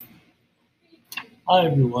Hi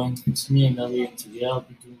everyone, it's me and Ellie, and today I'll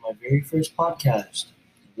be doing my very first podcast.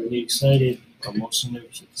 I'm really excited, but I'm also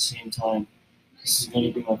nervous at the same time. This is going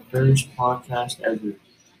to be my first podcast ever,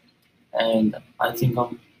 and I think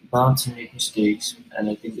I'm bound to make mistakes, and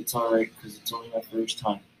I think it's alright because it's only my first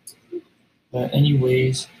time. But,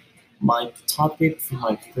 anyways, my topic for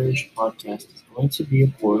my first podcast is going to be,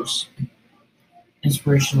 of course,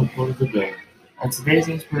 inspirational quote of the day. And today's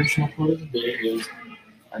inspirational quote of the day is: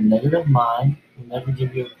 a negative mind will never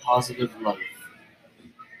give you a positive life.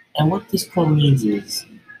 And what this quote means is,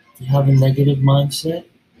 if you have a negative mindset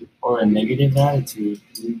or a negative attitude,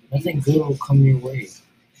 nothing good will come your way.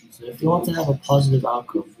 So if you want to have a positive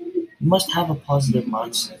outcome, you must have a positive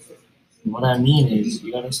mindset. And what I mean is,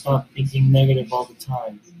 you gotta stop thinking negative all the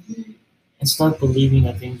time and start believing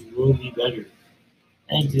that things will be better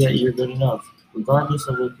and that you're good enough, regardless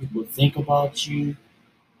of what people think about you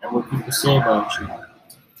and what people say about you.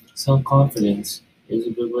 Self confidence is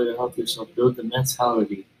a good way to help yourself build the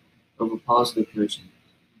mentality of a positive person.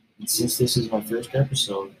 And since this is my first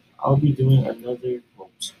episode, I'll be doing another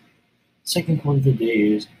quote. Second quote of the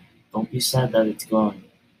day is: don't be sad that it's gone.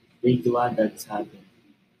 Be glad that it's happened.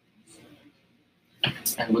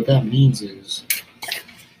 And what that means is,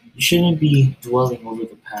 you shouldn't be dwelling over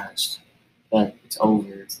the past, that it's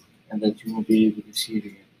over, and that you won't be able to see it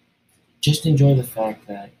again. Just enjoy the fact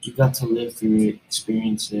that you got to live through it,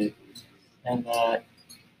 experience it, and that,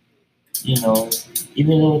 you know,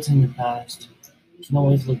 even though it's in the past, you can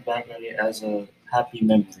always look back at it as a happy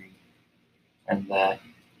memory, and that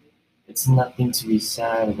it's nothing to be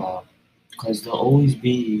sad about because they'll always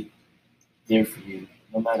be there for you,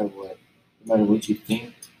 no matter what. No matter what you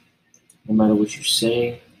think, no matter what you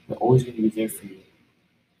say, they're always going to be there for you.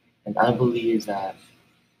 And I believe that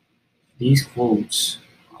these quotes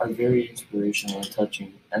are very inspirational and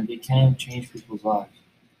touching, and they can change people's lives.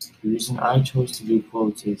 The reason I chose to do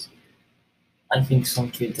quotes is I think some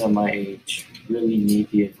kids at my age really need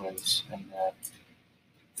the advice, and that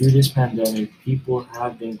through this pandemic, people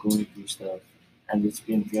have been going through stuff, and it's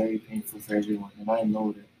been very painful for everyone. And I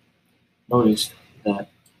noticed that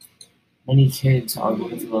many kids are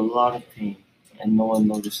going through a lot of pain, and no one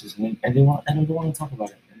notices, and they don't want to talk about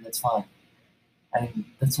it, and that's fine. And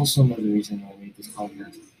that's also another reason I made this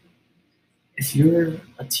podcast. If you're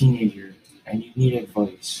a teenager and you need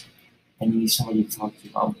advice and you need somebody to talk to,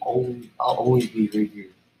 I'll always be right here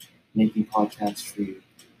making podcasts for you,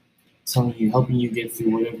 telling you, helping you get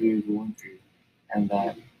through whatever you're going through, and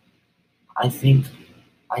that I think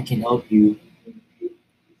I can help you,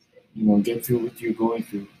 get through what you're going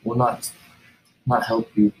through. Well, not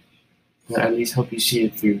help you, but at least help you see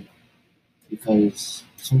it through. Because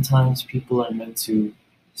sometimes people are meant to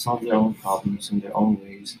solve their own problems in their own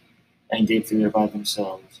ways and get through it by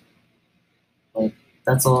themselves. But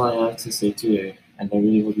that's all I have to say today, and I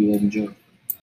really hope you guys enjoy.